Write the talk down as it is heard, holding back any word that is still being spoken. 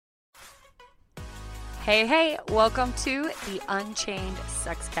Hey, welcome to the Unchained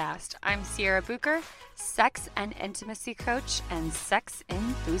Sexcast. I'm Sierra Bucher, sex and intimacy coach and sex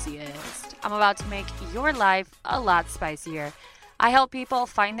enthusiast. I'm about to make your life a lot spicier. I help people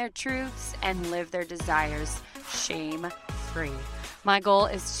find their truths and live their desires shame-free. My goal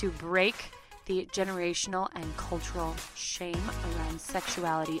is to break the generational and cultural shame around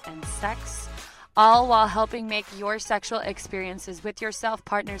sexuality and sex, all while helping make your sexual experiences with yourself,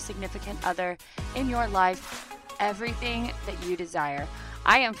 partner, significant other in your life everything that you desire.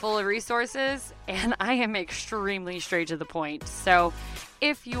 I am full of resources and I am extremely straight to the point. So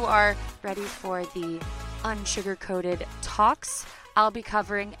if you are ready for the unsugar-coated talks, I'll be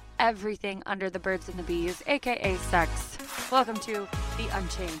covering everything under the birds and the bees, aka sex. Welcome to the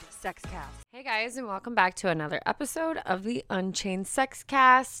Unchained Sexcast. Hey guys, and welcome back to another episode of the Unchained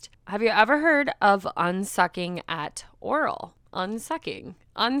Sexcast. Have you ever heard of unsucking at oral? Unsucking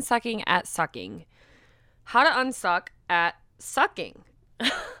at sucking. How to unsuck at sucking.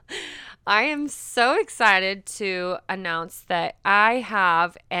 I am so excited to announce that I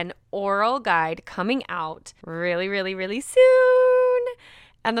have an oral guide coming out really soon.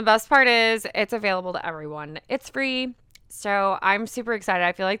 And the best part is it's available to everyone. It's free. So I'm super excited.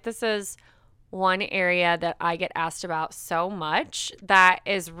 I feel like this is one area that I get asked about so much that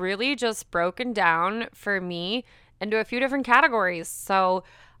is really just broken down for me into a few different categories. So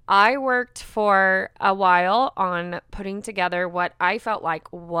I worked for a while on putting together what I felt like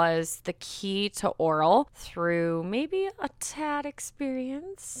was the key to oral through maybe a tad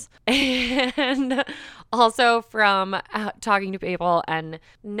experience and also from talking to people and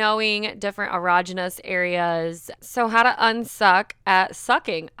knowing different erogenous areas. So how to unsuck at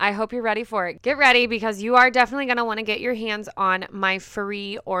sucking. I hope you're ready for it. Get ready because you are definitely going to want to get your hands on my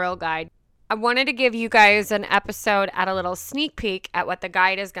free oral guide. I wanted to give you guys an episode at a little sneak peek at what the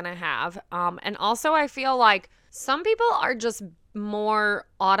guide is going to have. And also I feel like some people are just more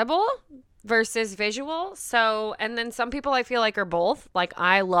audible versus visual. So, and then some people I feel like are both. Like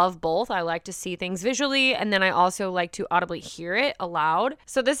I love both. I like to see things visually and then I also like to audibly hear it aloud.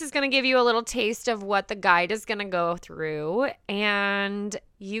 So this is going to give you a little taste of what the guide is going to go through, and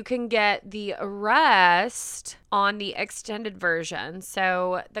you can get the rest on the extended version.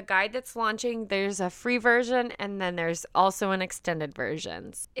 So the guide that's launching, there's a free version and then there's also an extended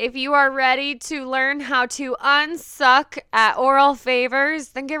version. If you are ready to learn how to unsuck at oral favors,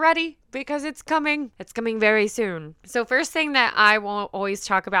 then get ready because it's coming. It's coming very soon. So first thing that I will always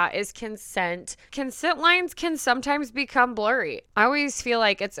talk about is consent. Consent lines can sometimes become blurry. I always feel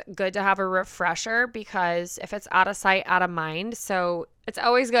like it's good to have a refresher because if it's out of sight, out of mind. So it's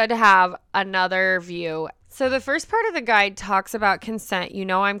always good to have another view. So the first part of the guide talks about consent. You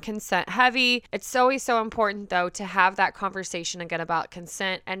know, I'm consent heavy. It's always so important though to have that conversation again about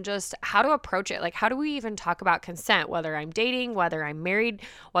consent and just how to approach it. Like, how do we even talk about consent? Whether I'm dating, whether I'm married,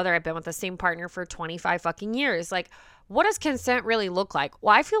 whether I've been with the same partner for 25 fucking years. Like, what does consent really look like?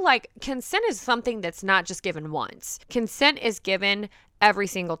 Well, I feel like consent is something that's not just given once. Consent is given every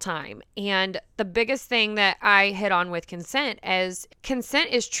single time. And the biggest thing that I hit on with consent is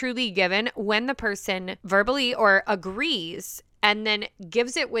truly given when the person verbally or agrees and then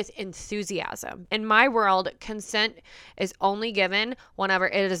gives it with enthusiasm. In my world, consent is only given whenever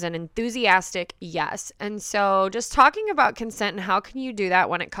it is an enthusiastic yes. And so just talking about consent and how can you do that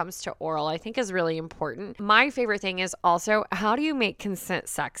when it comes to oral, I think is really important. My favorite thing is also, how do you make consent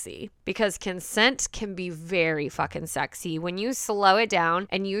sexy? Because consent can be very fucking sexy. When you slow it down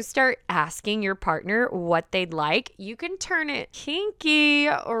and you start asking your partner what they'd like, you can turn it kinky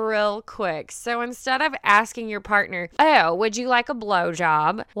real quick. So instead of asking your partner, oh, would you like a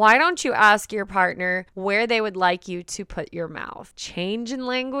blowjob? Why don't you ask your partner where they would like you to put your mouth? Change in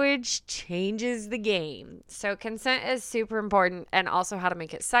language changes the game. So consent is super important, and also how to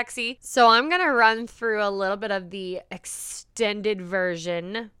make it sexy. So I'm going to run through a little bit of the extended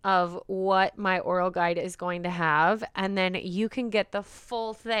version of what my oral guide is going to have, and then you can get the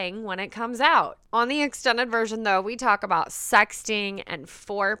full thing when it comes out. On the extended version though, we talk about sexting and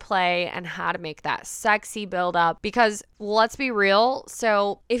foreplay and how to make that sexy build up, because let's be real.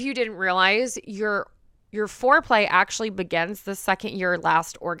 So if you didn't realize, your foreplay actually begins the second your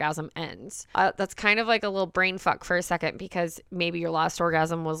last orgasm ends. That's kind of like a little brain fuck for a second, because maybe your last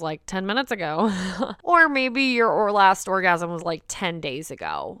orgasm was like 10 minutes ago, or maybe your last orgasm was like 10 days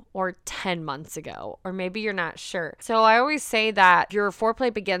ago or 10 months ago, or maybe you're not sure. So I always say that your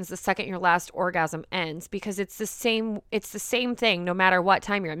foreplay begins the second your last orgasm ends, because it's the same thing no matter what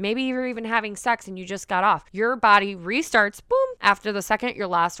time you're in. Maybe you're even having sex and you just got off. Your body restarts, boom, after the second your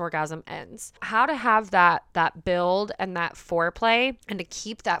last orgasm ends. How to have that build and that foreplay, and to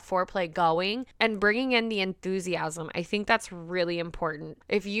keep that foreplay going and bringing in the enthusiasm. I think that's really important.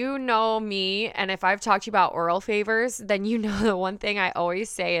 If you know me and if I've talked to you about oral favors, then you know the one thing I always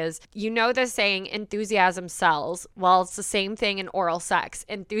say is, you know the saying, enthusiasm sells. Well, it's the same thing in oral sex.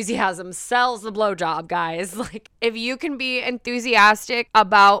 Enthusiasm sells the blowjob, guys. Like, if you can be enthusiastic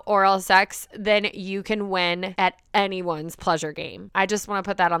about oral sex, then you can win at anyone's pleasure game. I just want to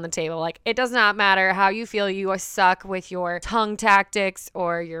put that on the table. Like, it does not matter how you feel you suck with your tongue tactics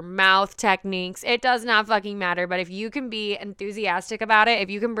or your mouth techniques. It does not fucking matter. But if you can be enthusiastic about it, if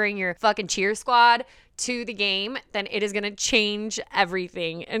you can bring your fucking cheer squad to the game, then it is going to change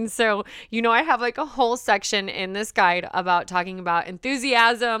everything. And so, I have like a whole section in this guide about talking about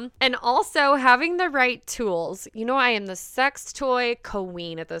enthusiasm and also having the right tools. I am the sex toy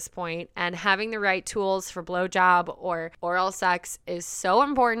queen at this point, and having the right tools for blowjob or oral sex is so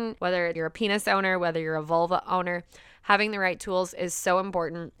important, whether you're a penis owner, whether you're a vulva owner. Having the right tools is so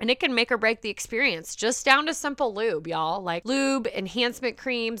important, and it can make or break the experience, just down to simple lube, y'all. Like lube, enhancement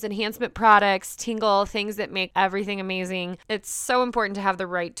creams, enhancement products, tingle, things that make everything amazing. It's so important to have the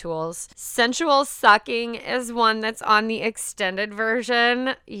right tools. Sensual sucking is one that's on the extended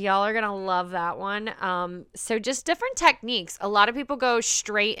version. Y'all are gonna love that one. So just different techniques. A lot of people go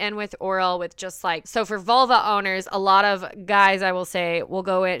straight in with oral with just like, so for vulva owners, a lot of guys, I will say, will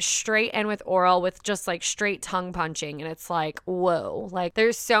go straight in with oral with just like straight tongue punching. And it's like, whoa, like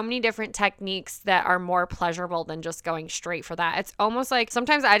there's so many different techniques that are more pleasurable than just going straight for that. It's almost like,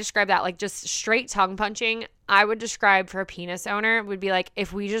 sometimes I describe that like just straight tongue punching. I would describe for a penis owner would be like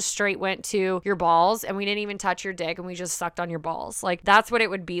if we just straight went to your balls and we didn't even touch your dick and we just sucked on your balls. Like that's what it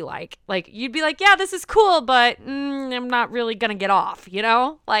would be like. Like you'd be like, yeah, this is cool, but I'm not really gonna get off,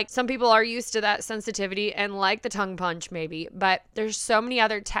 Like some people are used to that sensitivity and like the tongue punch maybe, but there's so many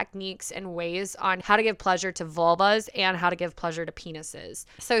other techniques and ways on how to give pleasure to vulvas and how to give pleasure to penises.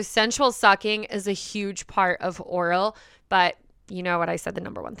 So sensual sucking is a huge part of oral, but you know what I said the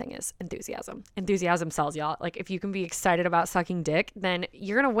number one thing is enthusiasm. Enthusiasm sells, y'all. Like if you can be excited about sucking dick, then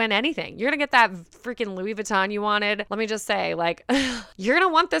you're going to win anything. You're going to get that freaking Louis Vuitton you wanted. Let me just say, like, you're going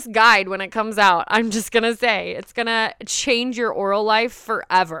to want this guide when it comes out. I'm just going to say it's going to change your oral life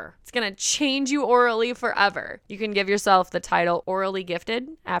forever. It's going to change you orally forever. You can give yourself the title Orally Gifted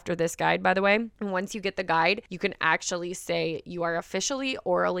after this guide, by the way. And once you get the guide, you can actually say you are officially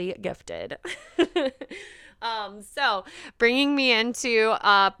orally gifted. So bringing me into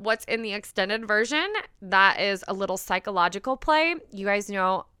what's in the extended version, that is a little psychological play. You guys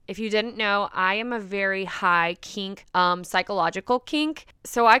know, if you didn't know, I am a very high kink, psychological kink.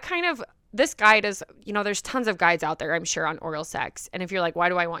 So this guide is, there's tons of guides out there, I'm sure, on oral sex. And if you're like, why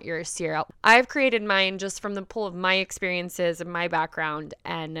do I want yours, Sierra? I've created mine just from the pool of my experiences and my background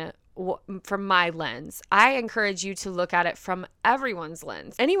and from my lens. I encourage you to look at it from everyone's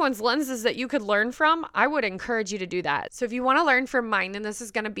lens. Anyone's lenses that you could learn from, I would encourage you to do that. So if you want to learn from mine, then this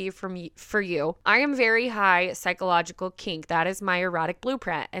is going to be for you. I am very high psychological kink. That is my erotic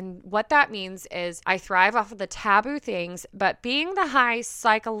blueprint. And what that means is I thrive off of the taboo things, but being the high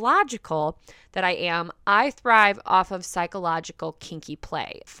psychological that I am, I thrive off of psychological kinky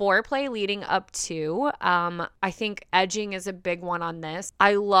play. Foreplay leading up to, I think edging is a big one on this.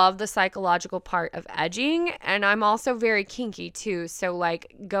 I love the psychological part of edging, and I'm also very kinky too. So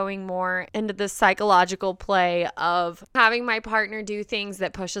like going more into the psychological play of having my partner do things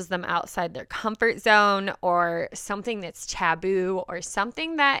that pushes them outside their comfort zone, or something that's taboo, or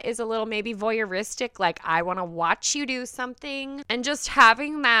something that is a little maybe voyeuristic, like I want to watch you do something, and just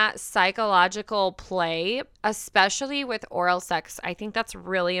having that psychological play, especially with oral sex. I think that's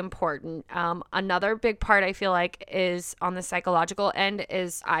really important. Another big part I feel like is on the psychological end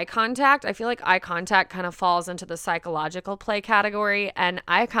is eye contact. I feel like eye contact kind of falls into the psychological play category, and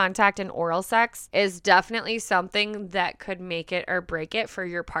eye contact in oral sex is definitely something that could make it or break it for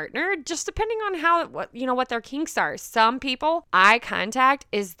your partner, just depending on what their kinks are. Some people, eye contact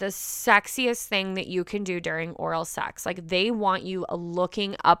is the sexiest thing that you can do during oral sex. Like they want you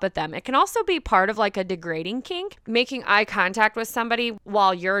looking up at them. It can also be part of like a degrading kink, making eye contact with somebody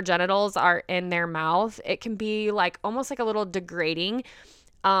while your genitals are in their mouth. It can be like almost like a little degrading.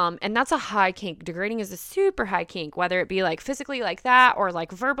 And that's a high kink. Degrading is a super high kink, whether it be like physically like that or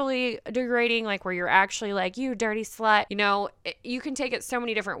like verbally degrading, like where you're actually like, you dirty slut. You can take it so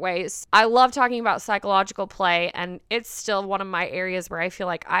many different ways. I love talking about psychological play, and it's still one of my areas where I feel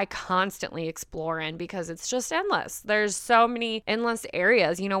like I constantly explore in because it's just endless. There's so many endless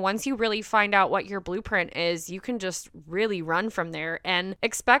areas. Once you really find out what your blueprint is, you can just really run from there and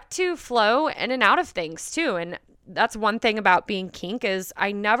expect to flow in and out of things too. And that's one thing about being kink is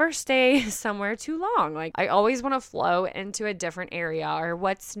I never stay somewhere too long. Like I always want to flow into a different area or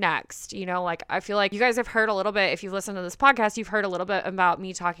what's next. You know, like I feel like you guys have heard a little bit, if you've listened to this podcast, you've heard a little bit about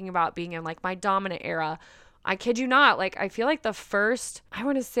me talking about being in like my dominant era. I kid you not, like I feel like the first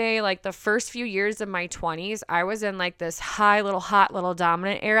few years of my 20s, I was in like this hot little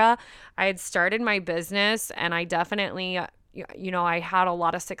dominant era. I had started my business and I definitely, I had a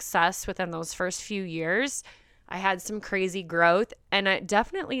lot of success within those first few years. I had some crazy growth and it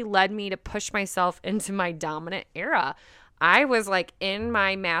definitely led me to push myself into my dominant era. I was like in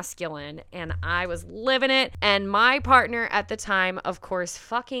my masculine and I was living it. And my partner at the time, of course,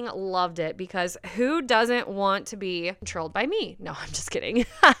 fucking loved it because who doesn't want to be controlled by me? No, I'm just kidding.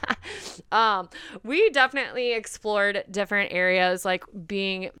 We definitely explored different areas, like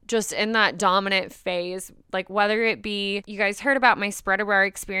being just in that dominant phase, like whether it be, you guys heard about my spread-aware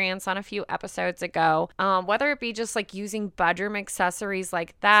experience on a few episodes ago, whether it be just like using bedroom accessories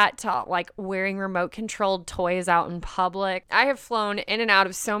like that to like wearing remote controlled toys out in public. I have flown in and out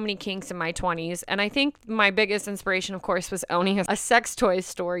of so many kinks in my 20s. And I think my biggest inspiration, of course, was owning a sex toy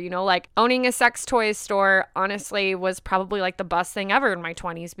store. Like owning a sex toy store, honestly, was probably like the best thing ever in my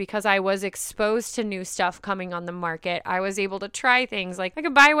 20s because I was exposed to new stuff coming on the market. I was able to try things. Like I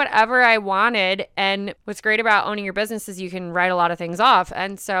could buy whatever I wanted. And what's great about owning your business is you can write a lot of things off.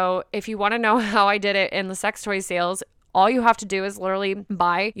 And so if you want to know how I did it in the sex toy sales, all you have to do is literally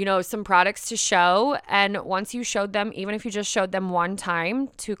buy, some products to show. And once you showed them, even if you just showed them one time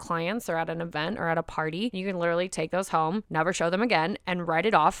to clients or at an event or at a party, you can literally take those home, never show them again, and write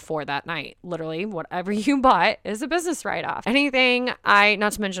it off for that night. Literally, whatever you bought is a business write-off. Anything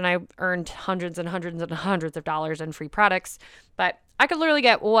not to mention I earned hundreds and hundreds and hundreds of dollars in free products, but I could literally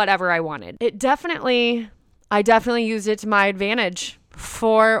get whatever I wanted. I definitely used it to my advantage.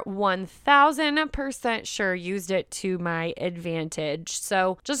 For 1000% sure used it to my advantage.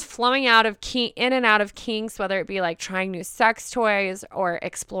 So just flowing in and out of kinks, whether it be like trying new sex toys or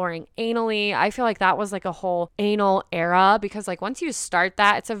exploring anally, I feel like that was like a whole anal era because like once you start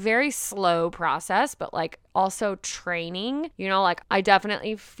that, it's a very slow process, but like also training, like I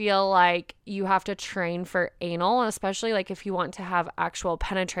definitely feel like you have to train for anal, especially like if you want to have actual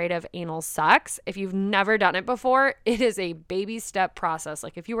penetrative anal sex. If you've never done it before, it is a baby step process.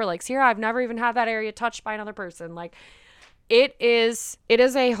 Like if you were like, Sierra, I've never even had that area touched by another person, like it is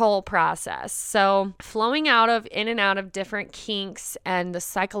a whole process. So flowing in and out of different kinks and the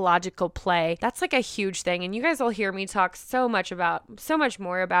psychological play, that's like a huge thing. And you guys will hear me talk so much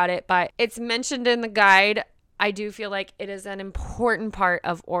more about it, but it's mentioned in the guide. I do feel like it is an important part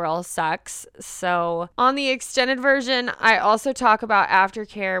of oral sex. So on the extended version, I also talk about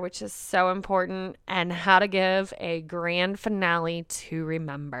aftercare, which is so important, and how to give a grand finale to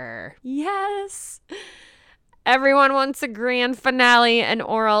remember. Yes. Everyone wants a grand finale in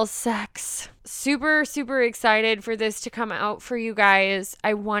oral sex. Super, super excited for this to come out for you guys.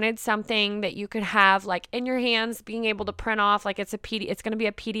 I wanted something that you could have like in your hands, being able to print off, like it's going to be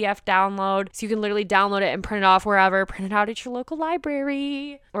a PDF download. So you can literally download it and print it off wherever, print it out at your local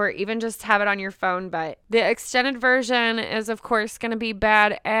library, or even just have it on your phone. But the extended version is of course going to be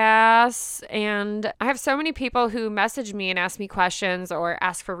badass. And I have so many people who message me and ask me questions or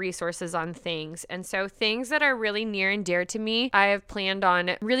ask for resources on things. And so things that are really near and dear to me, I have planned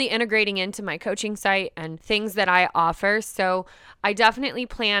on really integrating into my coaching site and things that I offer. So I definitely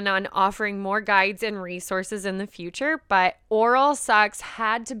plan on offering more guides and resources in the future, but oral sex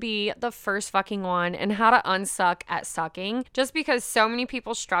had to be the first fucking one, and how to unsuck at sucking, just because so many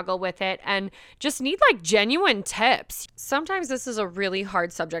people struggle with it and just need like genuine tips. Sometimes this is a really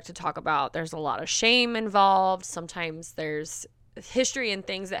hard subject to talk about. There's a lot of shame involved. Sometimes there's history and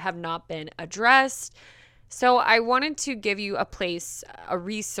things that have not been addressed. So I wanted to give you a place, a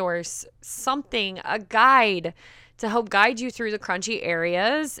resource, something, a guide to help guide you through the crunchy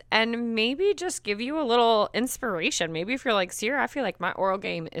areas and maybe just give you a little inspiration. Maybe if you're like, Sierra, I feel like my oral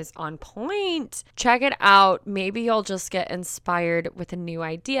game is on point. Check it out. Maybe you'll just get inspired with a new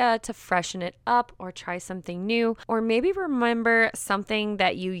idea to freshen it up or try something new, or maybe remember something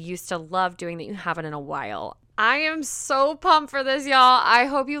that you used to love doing that you haven't in a while. I am so pumped for this, y'all. I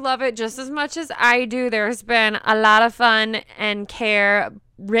hope you love it just as much as I do. There's been a lot of fun and care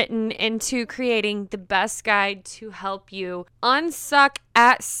written into creating the best guide to help you unsuck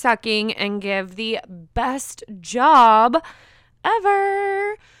at sucking and give the best job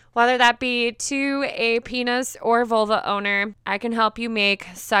ever. Whether that be to a penis or vulva owner, I can help you make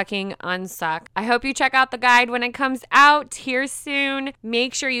sucking unsuck. I hope you check out the guide when it comes out here soon.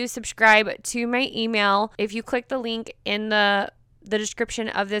 Make sure you subscribe to my email. If you click the link in the the description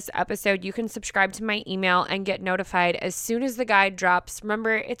of this episode, you can subscribe to my email and get notified as soon as the guide drops.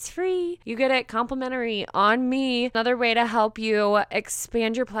 Remember, it's free. You get it complimentary on me. Another way to help you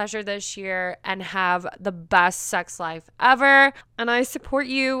expand your pleasure this year and have the best sex life ever. And I support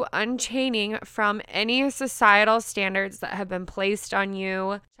you unchaining from any societal standards that have been placed on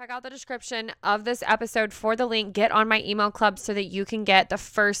you. Check out the description of this episode for the link. Get on my email club so that you can get the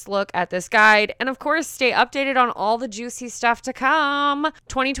first look at this guide. And of course, stay updated on all the juicy stuff to come.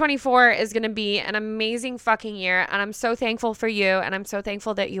 2024 is going to be an amazing fucking year. And I'm so thankful for you. And I'm so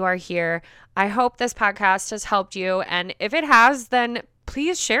thankful that you are here. I hope this podcast has helped you. And if it has, then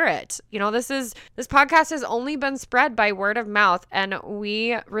please share it. You know, this podcast has only been spread by word of mouth, and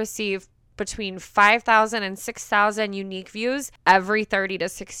we receive between 5,000 and 6,000 unique views every 30 to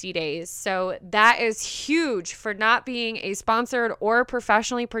 60 days. So that is huge for not being a sponsored or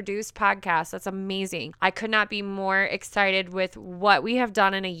professionally produced podcast. That's amazing. I could not be more excited with what we have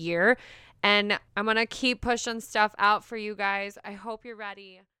done in a year. And I'm going to keep pushing stuff out for you guys. I hope you're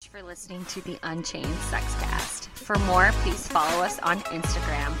ready. Thanks for listening to the Unchained Sexcast. For more, please follow us on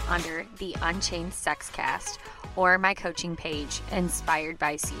Instagram under the Unchained Sexcast or my coaching page, Inspired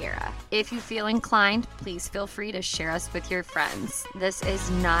by Sierra. If you feel inclined, please feel free to share us with your friends. This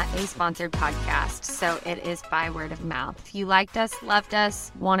is not a sponsored podcast, so it is by word of mouth. If you liked us, loved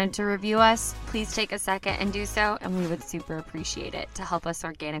us, wanted to review us, please take a second and do so, and we would super appreciate it to help us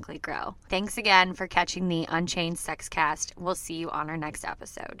organically grow. Thanks again for catching the Unchained Sexcast. We'll see you on our next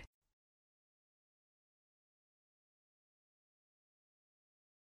episode.